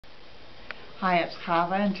Hi, it's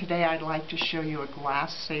Chava, and today I'd like to show you a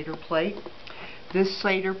glass Seder plate. This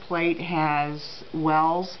Seder plate has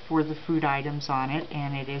wells for the food items on it,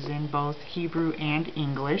 and it is in both Hebrew and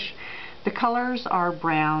English. The colors are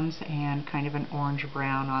browns and kind of an orange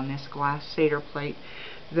brown on this glass Seder plate.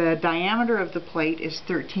 The diameter of the plate is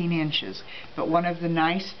 13 inches, but one of the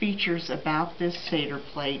nice features about this Seder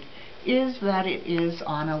plate is that it is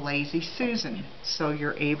on a lazy Susan, so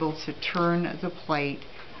you're able to turn the plate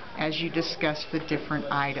as you discuss the different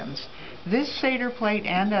items. This Seder plate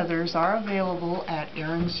and others are available at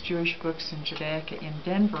Aharon's Jewish Books in Judaica in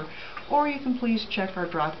Denver, or you can please check our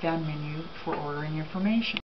drop-down menu for ordering information.